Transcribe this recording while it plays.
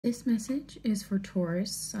This message is for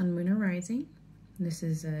Taurus, Sun, Moon, or Rising. This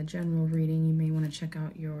is a general reading. You may want to check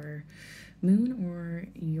out your moon or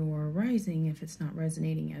your rising if it's not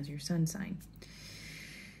resonating as your sun sign.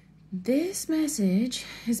 This message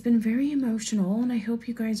has been very emotional, and I hope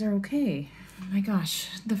you guys are okay. Oh my gosh,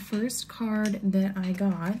 the first card that I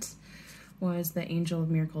got was the Angel of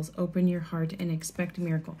Miracles. Open your heart and expect a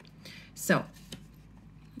miracle. So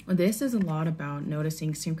this is a lot about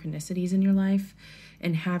noticing synchronicities in your life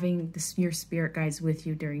and having your spirit guides with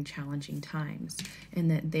you during challenging times, and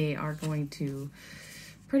that they are going to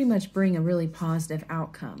pretty much bring a really positive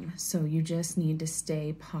outcome. So you just need to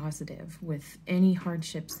stay positive with any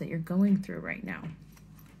hardships that you're going through right now.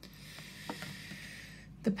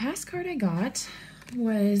 The past card I got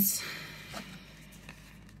was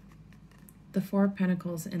the Four of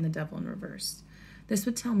Pentacles and the Devil in reverse. This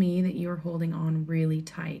would tell me that you're holding on really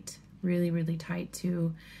tight, really tight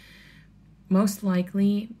to, most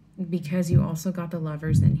likely, because you also got the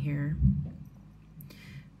Lovers in here,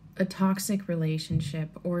 a toxic relationship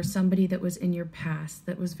or somebody that was in your past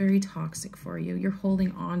that was very toxic for you. You're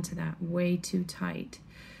holding on to that way too tight.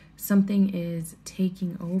 Something is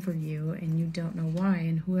taking over you and you don't know why,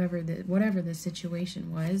 and whatever the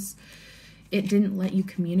situation was, it didn't let you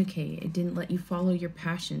communicate. It didn't let you follow your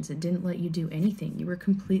passions. It didn't let you do anything. You were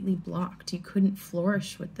completely blocked. You couldn't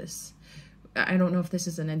flourish with this. I don't know if this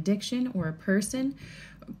is an addiction or a person,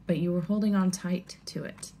 but you were holding on tight to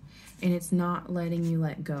it, and it's not letting you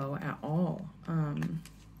let go at all.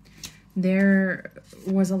 There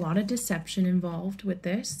was a lot of deception involved with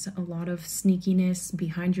this, a lot of sneakiness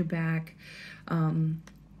behind your back, and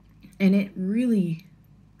it really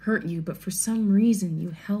hurt you, but for some reason you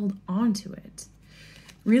held on to it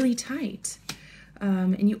really tight.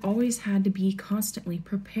 And you always had to be constantly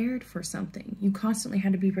prepared for something. You constantly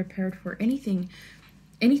had to be prepared for anything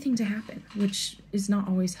to happen, which is not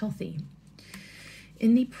always healthy.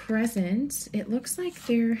 In the present, it looks like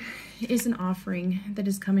there is an offering that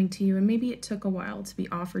is coming to you, and maybe it took a while to be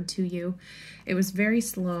offered to you. It was very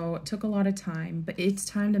slow. It took a lot of time, but it's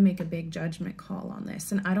time to make a big judgment call on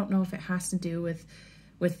this. And I don't know if it has to do with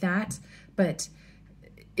that, but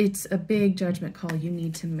it's a big judgment call you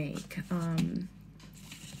need to make.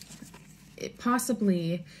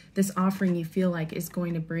 Possibly this offering you feel like is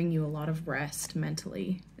going to bring you a lot of rest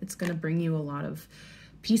mentally. It's going to bring you a lot of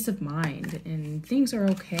peace of mind, and things are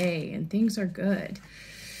okay and things are good.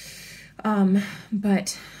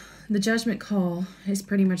 But the judgment call is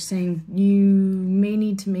pretty much saying you may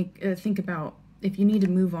need to think about if you need to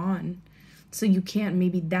move on. So you can't,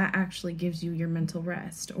 maybe that actually gives you your mental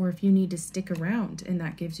rest, or if you need to stick around and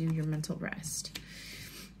that gives you your mental rest.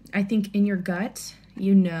 I think in your gut,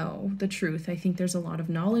 you know the truth. I think there's a lot of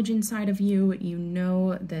knowledge inside of you. You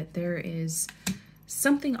know that there is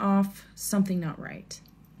something off, something not right.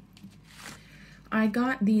 I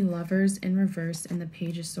got the Lovers in reverse and the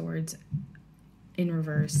Page of Swords in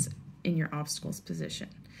reverse in your obstacles position.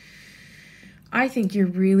 I think you're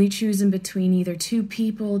really choosing between either two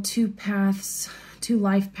people, two paths, two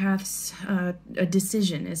life paths. A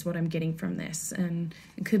decision is what I'm getting from this, and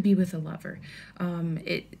it could be with a lover.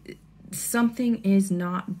 Something is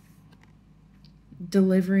not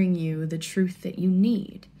delivering you the truth that you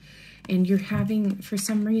need, and you're having, for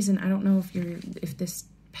some reason, I don't know if this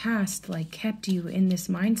past like kept you in this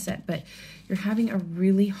mindset, but you're having a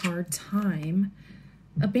really hard time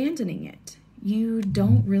abandoning it. You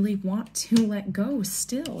don't really want to let go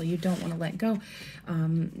still. You don't want to let go.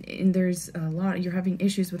 And there's a lot, you're having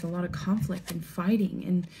issues with a lot of conflict and fighting,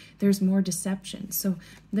 and there's more deception. So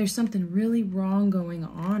there's something really wrong going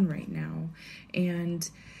on right now. And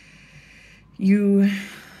it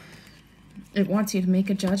wants you to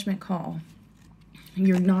make a judgment call.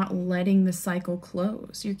 You're not letting the cycle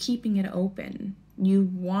close. You're keeping it open. You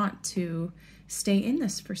want to stay in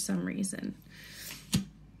this for some reason.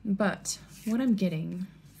 But what I'm getting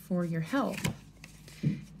for your health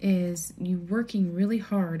is you working really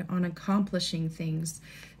hard on accomplishing things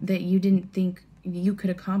that you didn't think you could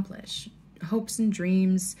accomplish. Hopes and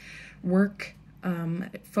dreams, work,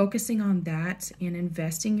 focusing on that and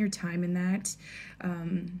investing your time in that.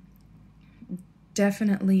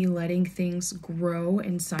 Definitely letting things grow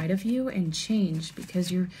inside of you and change,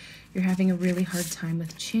 because you're having a really hard time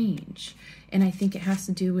with change. And I think it has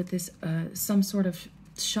to do with this some sort of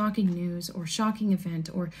shocking news or shocking event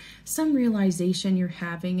or some realization you're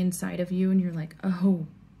having inside of you, and you're like, oh,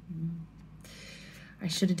 I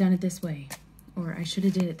should have done it this way, or I should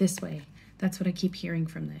have did it this way. That's what I keep hearing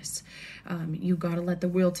from this. You got to let the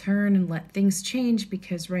wheel turn and let things change,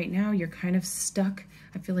 because right now you're kind of stuck.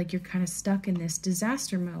 I feel like you're kind of stuck in this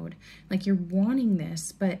disaster mode. Like you're wanting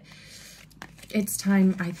this, but it's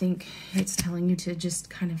time, I think it's telling you to just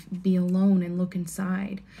kind of be alone and look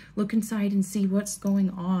inside. Look inside and see what's going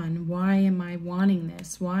on. Why am I wanting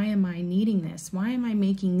this? Why am I needing this? Why am I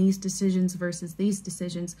making these decisions versus these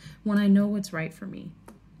decisions when I know what's right for me?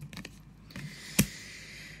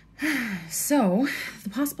 So, the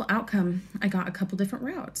possible outcome, I got a couple different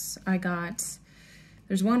routes.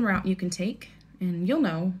 There's one route you can take, and you'll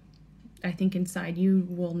know. I think inside you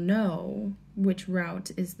will know which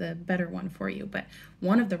route is the better one for you. But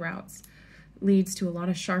one of the routes leads to a lot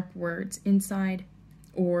of sharp words inside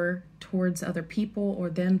or towards other people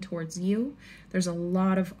or them towards you. There's a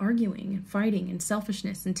lot of arguing and fighting and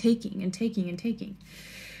selfishness and taking and taking and taking.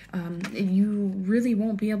 You really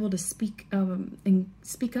won't be able to speak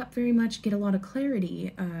up very much, get a lot of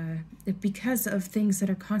clarity because of things that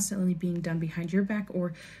are constantly being done behind your back,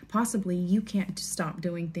 or possibly you can't stop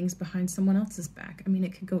doing things behind someone else's back. I mean,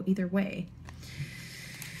 it could go either way.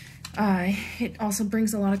 It also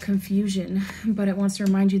brings a lot of confusion, but it wants to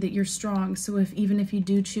remind you that you're strong. So even if you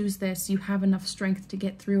do choose this, you have enough strength to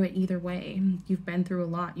get through it either way. You've been through a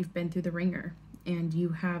lot. You've been through the ringer. And you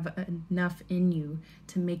have enough in you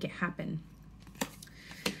to make it happen.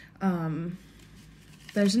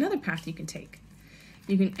 There's another path you can take.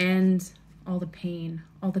 You can end all the pain,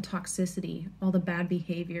 all the toxicity, all the bad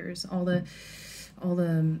behaviors, all the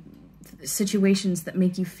situations that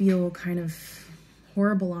make you feel kind of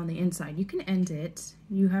horrible on the inside. You can end it.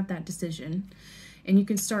 You have that decision, and you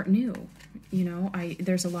can start new. You know,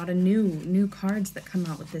 there's a lot of new cards that come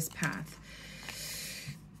out with this path.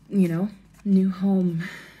 You know, new home,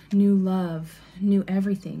 new love, new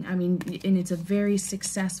everything. I mean, and it's a very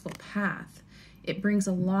successful path. It brings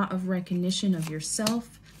a lot of recognition of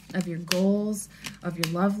yourself, of your goals, of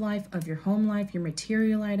your love life, of your home life, your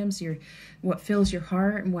material items, what fills your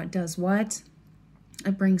heart and what does what.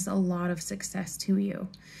 It brings a lot of success to you.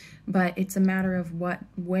 But it's a matter of what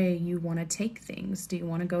way you want to take things. Do you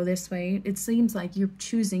want to go this way? It seems like you're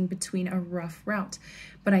choosing between a rough route.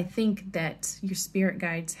 But I think that your spirit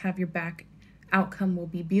guides have your back. Outcome will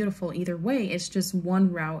be beautiful either way. It's just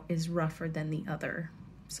one route is rougher than the other.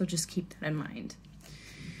 So just keep that in mind.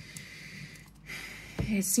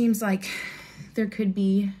 It seems like there could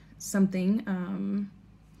be something,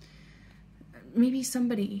 maybe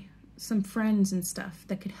some friends and stuff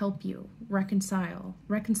that could help you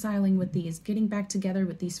reconciling with these, getting back together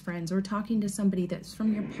with these friends, or talking to somebody that's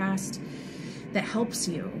from your past that helps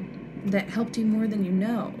you, that helped you more than you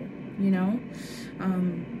know.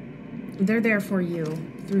 They're there for you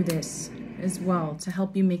through this as well to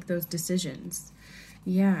help you make those decisions.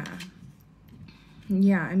 Yeah,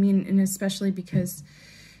 I mean, and especially because,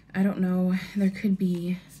 I don't know, there could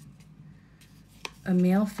be a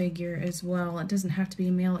male figure as well. It doesn't have to be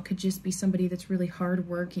a male. It could just be somebody that's really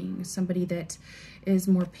hardworking, somebody that is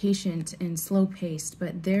more patient and slow-paced,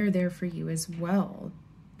 but they're there for you as well.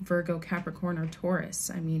 Virgo, Capricorn, or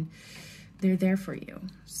Taurus. I mean, they're there for you.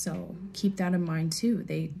 So keep that in mind too.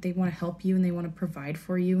 They want to help you, and they want to provide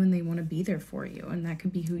for you, and they want to be there for you. And that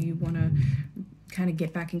could be who you want to kind of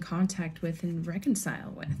get back in contact with and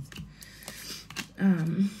reconcile with.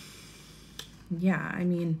 Yeah, I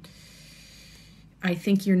mean, I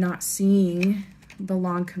think you're not seeing the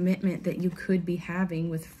long commitment that you could be having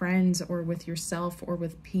with friends or with yourself or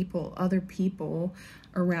with people, other people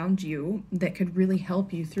around you that could really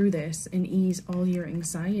help you through this and ease all your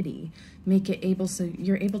anxiety. Make it able so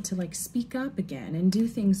you're able to like speak up again and do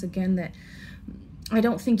things again that I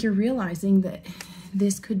don't think you're realizing that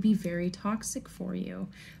this could be very toxic for you.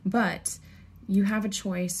 But you have a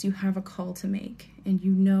choice, you have a call to make, and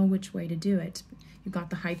you know which way to do it. You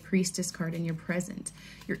got the High Priestess card in your present.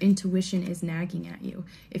 Your intuition is nagging at you.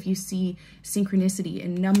 If you see synchronicity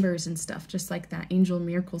and numbers and stuff, just like that Angel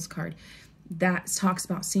Miracles card, that talks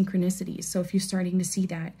about synchronicities. So if you're starting to see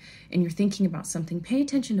that and you're thinking about something, pay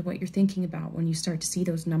attention to what you're thinking about when you start to see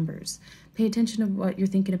those numbers. Pay attention to what you're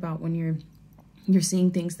thinking about when you're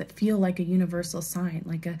seeing things that feel like a universal sign,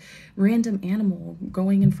 like a random animal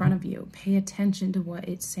going in front of you. Pay attention to what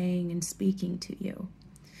it's saying and speaking to you.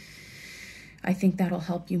 I think that'll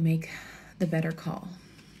help you make the better call.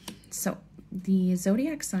 So the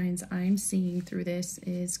zodiac signs I'm seeing through this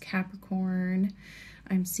is Capricorn.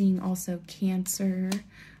 I'm seeing also Cancer.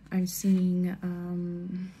 I'm seeing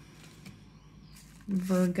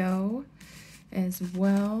Virgo as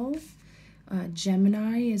well.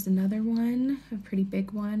 Gemini is another one, a pretty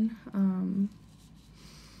big one.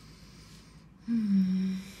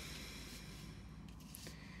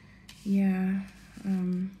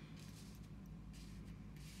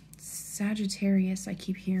 Sagittarius I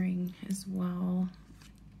keep hearing as well.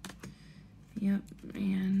 Yep,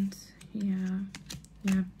 and yeah.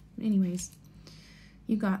 Anyways,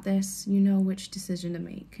 You got this. You know which decision to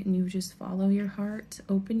make. And you just follow your heart,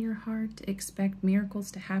 open your heart, expect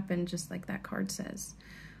miracles to happen just like that card says.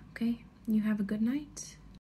 Okay? You have a good night.